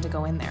a reason to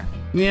go in there.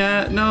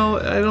 Yeah, no,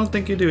 I don't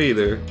think you do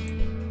either.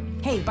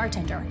 Hey,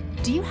 bartender,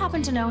 do you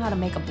happen to know how to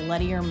make a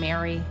Bloodier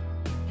Mary?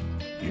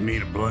 You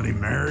need a Bloody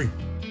Mary?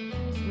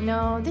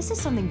 No, this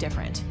is something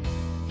different.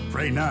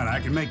 Afraid not.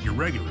 I can make you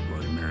regular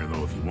Bloody Mary,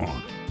 though, if you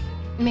want.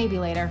 Maybe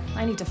later.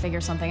 I need to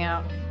figure something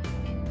out.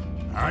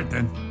 All right,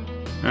 then.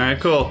 All right,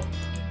 cool.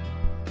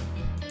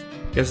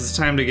 Guess it's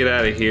time to get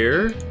out of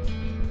here.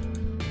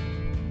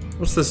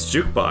 What's this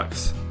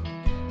jukebox?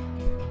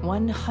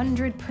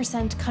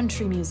 100%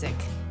 country music.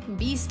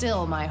 Be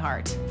still, my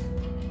heart.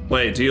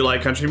 Wait, do you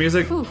like country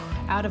music? Whew,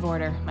 out of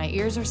order. My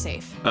ears are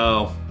safe.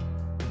 Oh.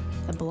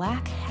 The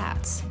Black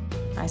Hats.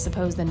 I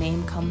suppose the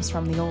name comes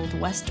from the old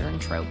Western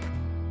trope.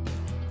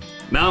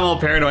 Now I'm all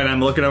paranoid.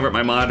 I'm looking over at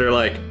my monitor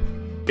like,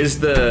 is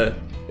the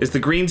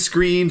green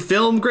screen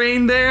film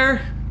grain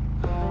there?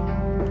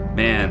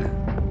 Man.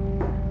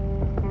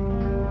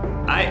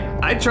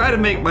 I try to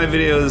make my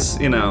videos,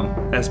 you know,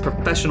 as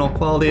professional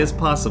quality as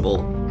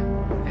possible.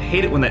 I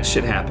hate it when that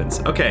shit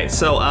happens. Okay,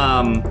 so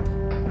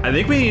I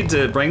think we need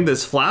to bring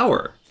this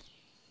flower.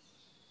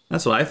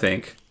 That's what I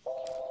think.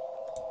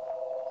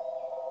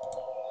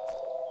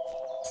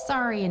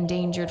 Sorry,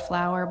 endangered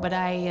flower, but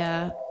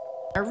I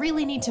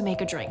really need to make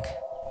a drink.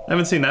 I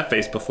haven't seen that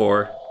face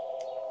before.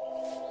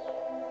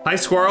 Hi,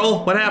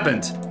 squirrel. What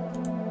happened?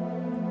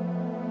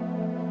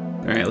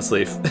 All right, let's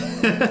leave.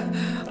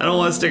 I don't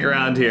want to stick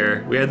around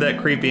here. We had that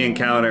creepy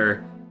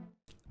encounter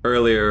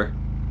earlier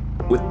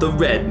with the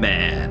red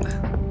man.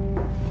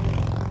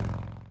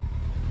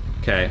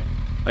 Okay,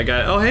 I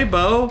got, oh, hey,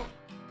 Bo.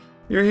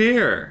 You're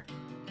here.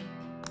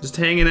 Just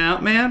hanging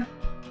out, man?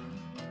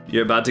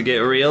 You're about to get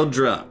real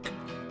drunk.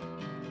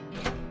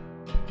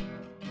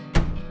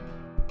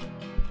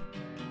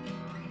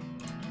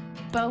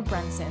 Bo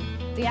Brunson,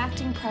 the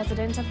acting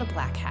president of the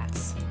Black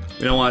Hats.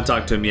 We don't want to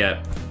talk to him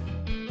yet.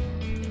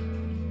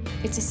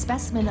 It's a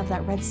specimen of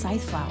that red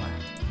scythe flower.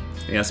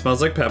 Yeah, it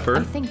smells like pepper.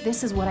 I think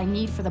this is what I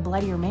need for the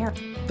Bloodier Mary.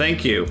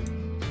 Thank you.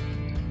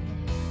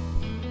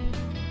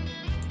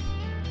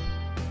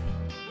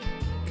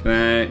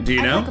 Do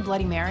you know? I'd like a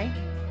Bloody Mary.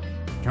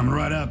 Coming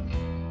right up.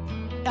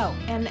 Oh,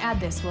 and add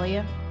this, will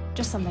you?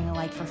 Just something I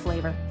like for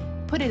flavor.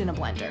 Put it in a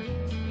blender.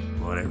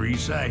 Whatever you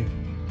say.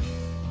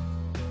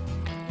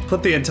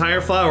 Put the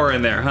entire flour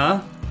in there,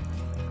 huh?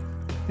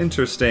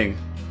 Interesting.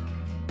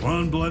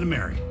 One Bloody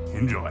Mary.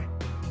 Enjoy.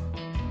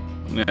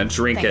 Yeah,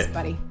 drink Thanks, it.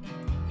 buddy.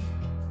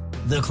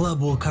 The club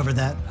will cover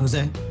that,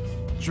 Jose.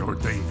 Sure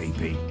thing,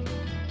 VP.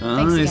 Oh,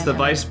 Thanks he's again, the Henry.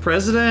 vice You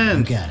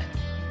president. got it.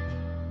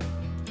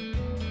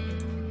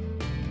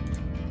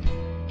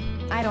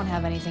 I don't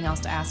have anything else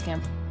to ask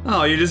him.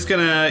 Oh, you're just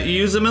gonna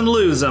use him and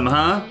lose him,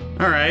 huh?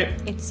 All right.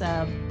 It's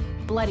a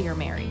Bloodier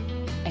Mary,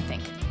 I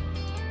think.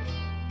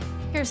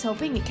 Here's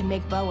hoping it can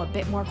make Bo a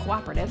bit more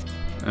cooperative.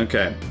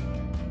 Okay.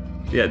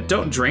 Yeah,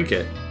 don't drink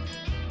it.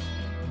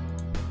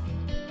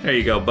 There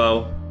you go,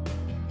 Bo.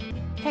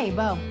 Hey,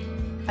 Bo,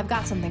 I've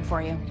got something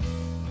for you.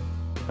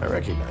 I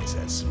recognize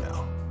that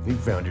smell. You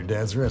found your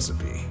dad's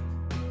recipe.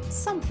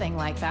 Something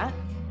like that.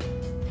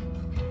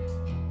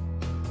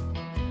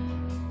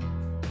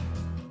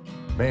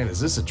 Man, is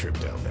this a trip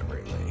down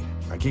memory lane?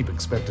 I keep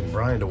expecting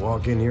Brian to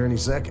walk in here any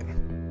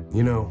second.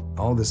 You know,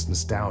 all this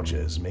nostalgia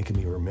is making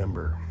me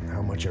remember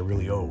how much I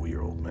really owe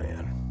your old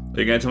man. Are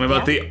you gonna tell me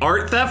about the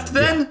art theft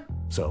then? Yeah.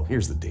 So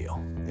here's the deal.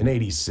 In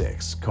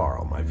 '86,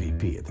 Carl, my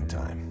VP at the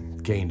time,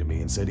 came to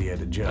me and said he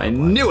had a job. I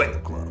knew at it. the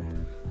club.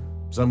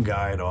 Some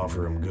guy had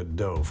offered him good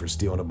dough for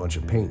stealing a bunch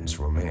of paintings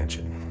from a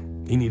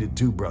mansion. He needed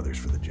 2 brothers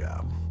for the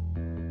job.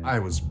 I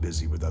was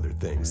busy with other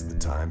things at the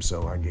time,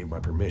 so I gave my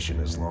permission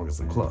as long as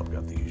the club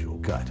got the usual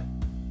cut.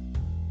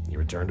 He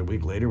returned a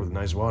week later with a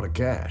nice wad of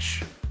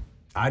cash.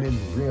 I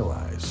didn't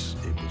realize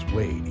it was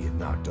Wade he had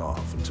knocked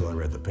off until I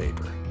read the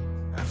paper.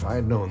 If I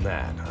had known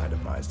that, I'd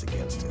advised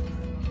against it.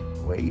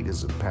 Wade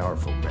is a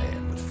powerful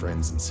man with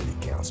friends in city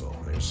council.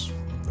 There's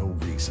no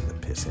reason to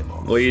piss him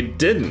off. Well, you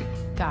didn't.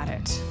 Got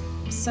it.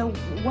 So,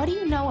 what do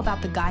you know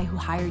about the guy who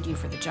hired you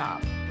for the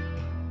job?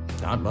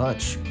 Not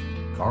much.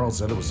 Carl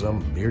said it was some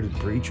bearded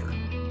preacher.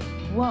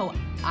 Whoa,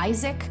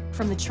 Isaac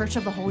from the Church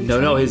of the Holy No,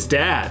 Trinity? his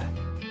dad.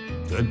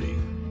 Could be.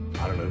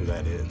 I don't know who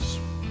that is.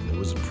 It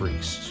was a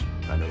priest.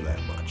 I know that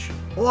much.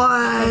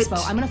 Thanks, Bo.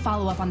 What? I'm gonna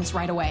follow up on this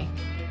right away.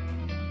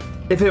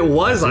 If it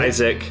was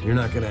Isaac. You're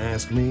not gonna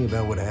ask me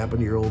about what happened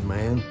to your old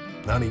man?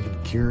 Not even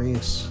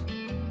curious?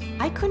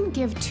 I couldn't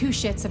give 2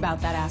 shits about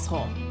that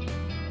asshole.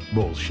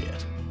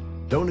 Bullshit.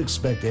 Don't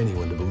expect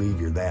anyone to believe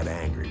you're that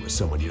angry with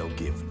someone you don't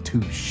give 2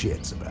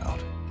 shits about.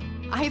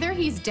 Either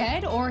he's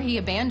dead or he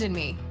abandoned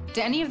me.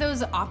 Do any of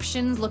those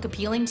options look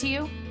appealing to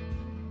you?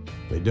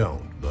 They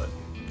don't, but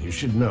you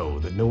should know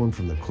that no one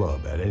from the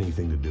club had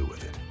anything to do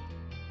with it.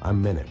 I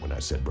meant it when I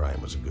said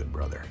Brian was a good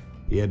brother.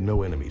 He had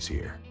no enemies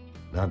here.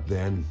 Not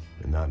then,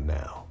 and not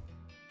now.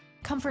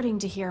 Comforting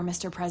to hear,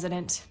 Mr.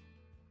 President.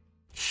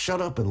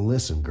 Shut up and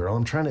listen, girl.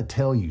 I'm trying to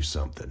tell you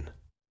something.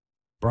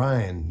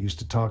 Brian used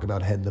to talk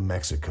about heading to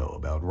Mexico,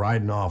 about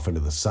riding off into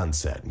the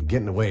sunset and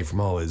getting away from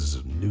all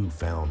his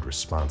newfound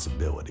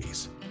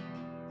responsibilities.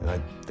 And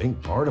I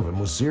think part of him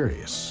was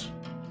serious.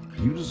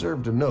 You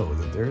deserve to know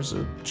that there's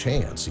a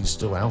chance he's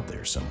still out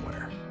there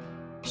somewhere.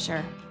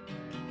 Sure.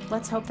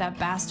 Let's hope that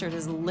bastard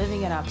is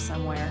living it up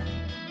somewhere.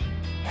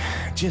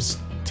 Just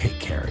take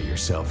care of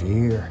yourself,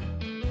 you hear?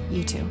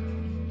 You too.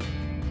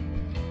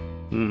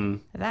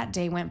 That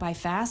day went by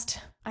fast.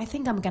 I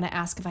think I'm gonna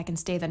ask if I can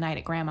stay the night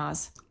at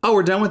Grandma's. Oh,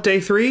 we're done with day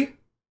 3?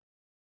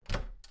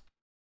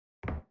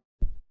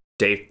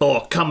 Day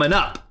 4 coming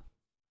up.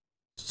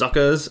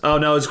 Suckers. Oh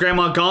no, is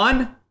Grandma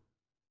gone?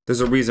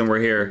 There's a reason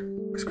we're here.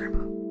 Where's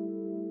Grandma?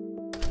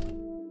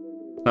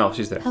 Oh,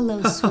 she's there.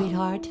 Hello,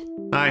 sweetheart.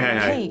 Hi.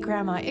 Hey,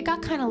 Grandma, it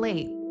got kinda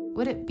late.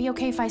 Would it be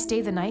okay if I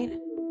stay the night?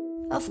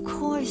 Of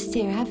course,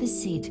 dear. Have a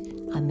seat.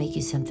 I'll make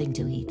you something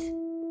to eat.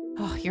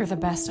 Oh, you're the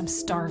best. I'm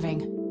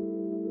starving.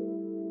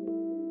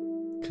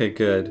 Okay,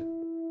 good.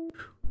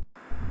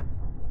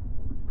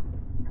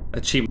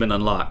 Achievement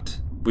unlocked.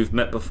 We've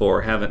met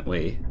before, haven't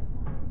we?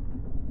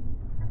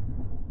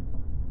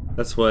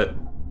 That's what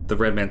the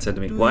red man said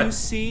to me. What? You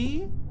see?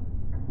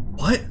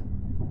 What?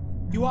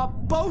 You are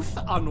both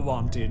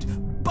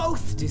unwanted,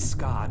 both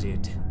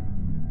discarded.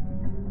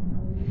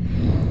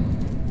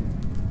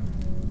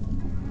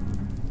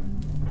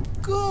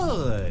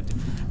 Good.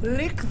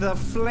 Lick the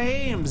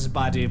flames,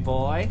 buddy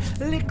boy.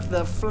 Lick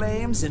the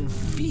flames and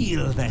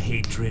feel the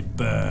hatred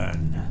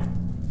burn.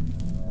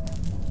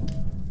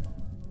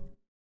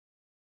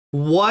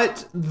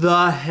 What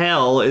the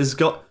hell is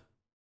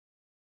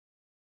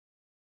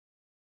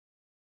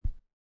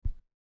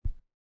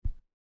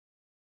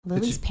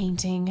Lily's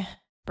painting,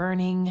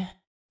 burning,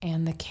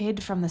 and the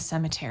kid from the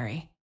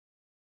cemetery.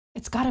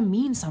 It's gotta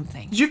mean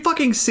something. Did you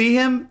fucking see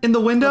him in the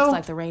window? Looks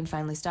like the rain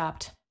finally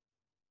stopped.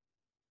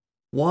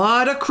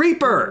 What a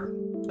creeper!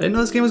 I didn't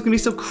know this game was gonna be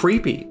so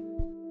creepy.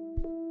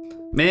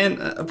 Man,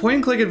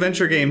 point-and-click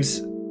adventure games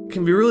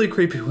can be really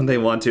creepy when they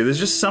want to. There's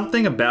just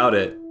something about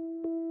it.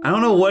 I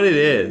don't know what it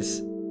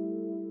is.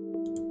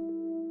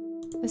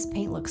 This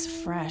paint looks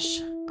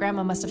fresh.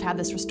 Grandma must have had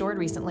this restored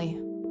recently.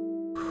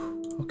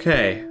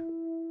 Okay.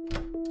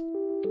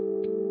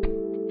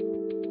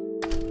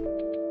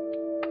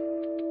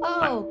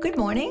 Good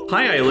morning.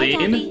 Hi, Eileen.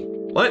 Kathy.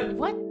 What?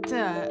 What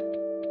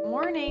the?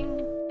 Morning.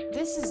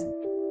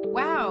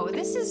 Wow,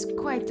 this is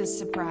quite the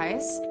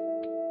surprise.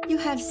 You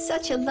have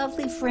such a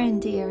lovely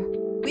friend, dear.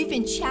 We've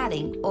been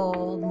chatting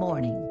all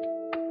morning.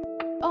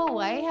 Oh,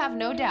 I have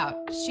no doubt.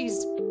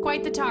 She's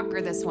quite the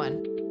talker, this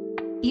one.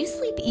 You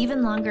sleep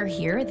even longer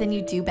here than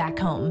you do back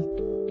home.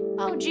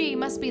 Oh, gee,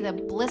 must be the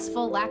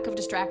blissful lack of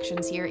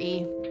distractions here,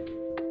 E.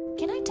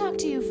 Can I talk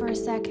to you for a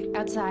sec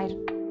outside,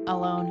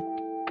 alone?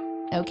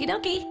 Okie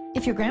dokie.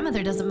 If your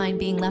grandmother doesn't mind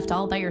being left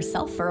all by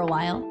yourself for a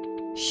while.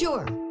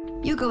 Sure.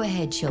 You go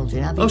ahead,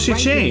 children. I'll be Oh, she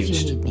right here if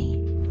changed. you need me.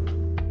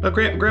 Oh,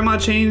 Grandma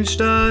changed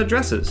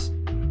dresses.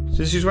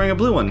 So she's wearing a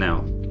blue one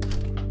now.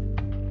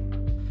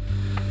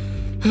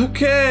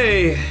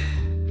 Okay.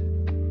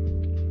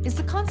 Is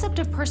the concept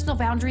of personal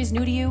boundaries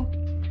new to you?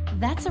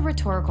 That's a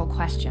rhetorical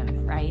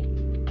question, right?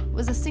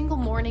 Was a single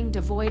morning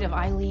devoid of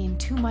Eileen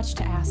too much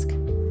to ask?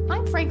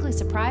 I'm frankly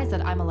surprised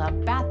that I'm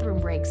allowed bathroom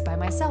breaks by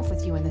myself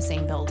with you in the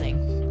same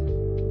building.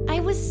 I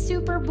was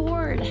super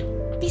bored.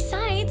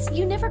 Besides,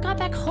 you never got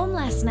back home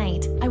last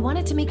night. I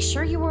wanted to make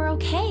sure you were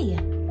okay.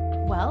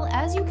 Well,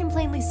 as you can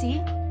plainly see,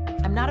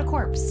 I'm not a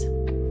corpse.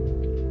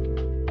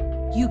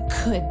 You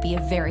could be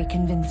a very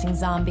convincing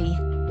zombie.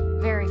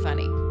 Very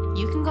funny.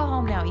 You can go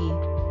home now,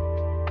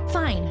 E.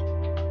 Fine.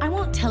 I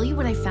won't tell you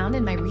what I found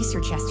in my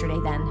research yesterday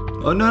then.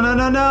 Oh, no, no,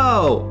 no,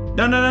 no.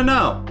 No, no, no,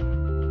 no.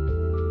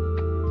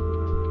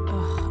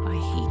 Ugh, I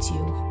hate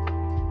you.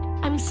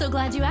 I'm so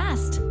glad you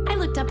asked. I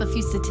looked up a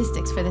few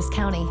statistics for this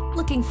county,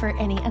 looking for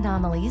any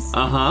anomalies.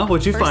 Uh-huh,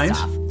 what'd you find?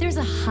 First off, there's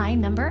a high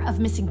number of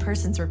missing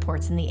persons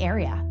reports in the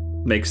area.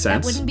 Makes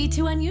sense. That wouldn't be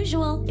too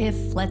unusual if,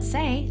 let's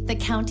say, the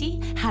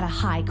county had a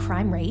high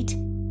crime rate.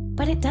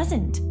 But it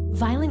doesn't.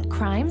 Violent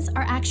crimes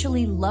are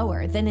actually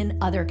lower than in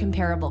other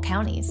comparable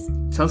counties.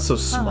 Sounds so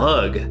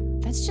smug.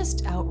 That's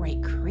just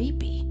outright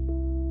creepy.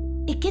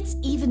 It gets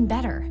even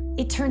better.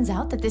 It turns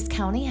out that this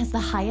county has the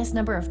highest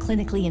number of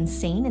clinically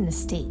insane in the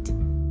state.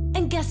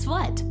 And guess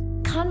what?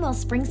 Conwell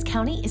Springs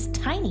County is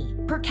tiny.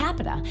 Per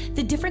capita,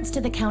 the difference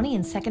to the county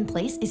in second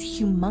place is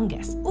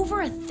humongous,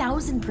 over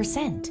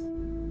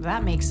 1,000%.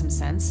 That makes some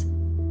sense.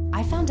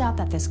 I found out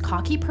that this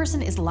cocky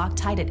person is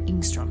Loctite at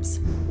Ingstrom's.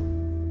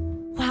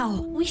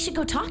 Wow, we should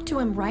go talk to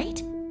him,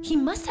 right? He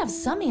must have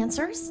some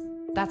answers.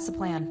 That's the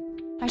plan.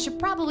 I should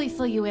probably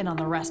fill you in on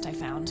the rest I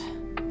found.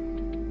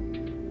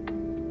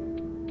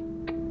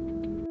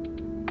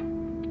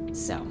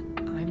 So,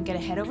 I'm gonna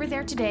head over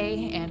there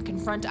today and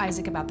confront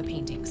Isaac about the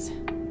paintings.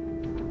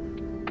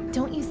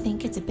 Don't you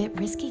think it's a bit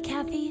risky,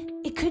 Kathy?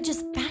 It could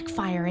just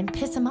backfire and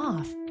piss him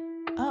off.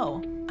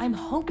 Oh, I'm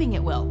hoping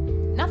it will.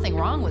 Nothing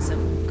wrong with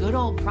some good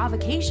old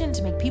provocation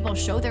to make people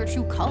show their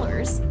true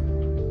colors.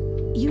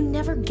 You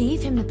never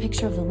gave him the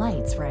picture of the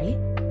lights, right?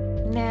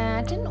 Nah,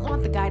 I didn't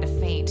want the guy to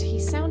faint. He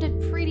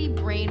sounded pretty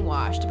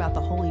brainwashed about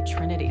the Holy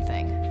Trinity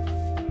thing.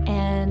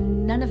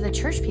 And none of the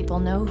church people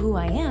know who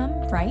I am,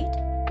 right?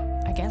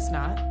 I guess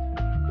not.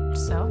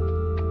 So?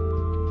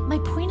 My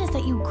point is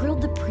that you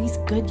grilled the priest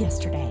good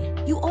yesterday.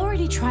 You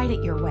already tried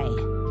it your way.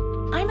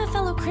 I'm a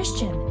fellow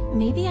Christian.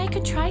 Maybe I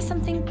could try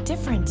something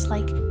different,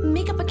 like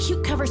make up a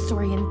cute cover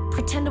story and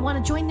pretend to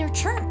want to join their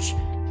church.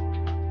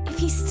 If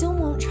he still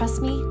won't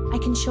trust me, I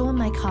can show him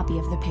my copy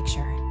of the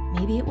picture.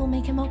 Maybe it will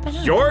make him open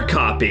up. Your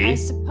copy? I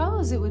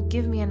suppose it would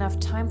give me enough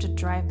time to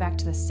drive back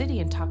to the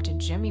city and talk to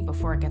Jimmy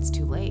before it gets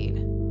too late.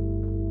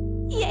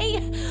 Yay!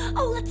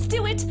 Oh, let's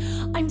do it!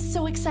 I'm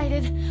so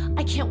excited.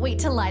 I can't wait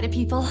to lie to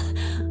people.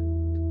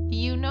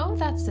 You know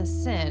that's a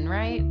sin,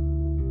 right?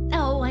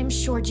 Oh, I'm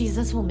sure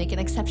Jesus will make an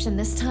exception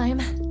this time.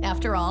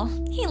 After all,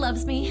 he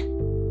loves me.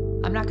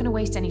 I'm not gonna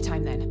waste any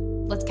time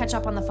then. Let's catch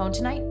up on the phone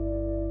tonight.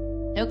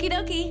 Okie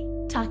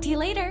dokie. Talk to you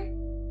later.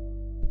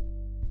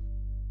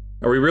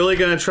 Are we really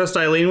gonna trust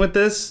Eileen with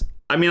this?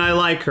 I mean, I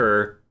like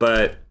her,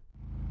 but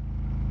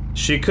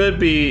she could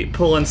be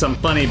pulling some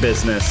funny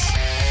business.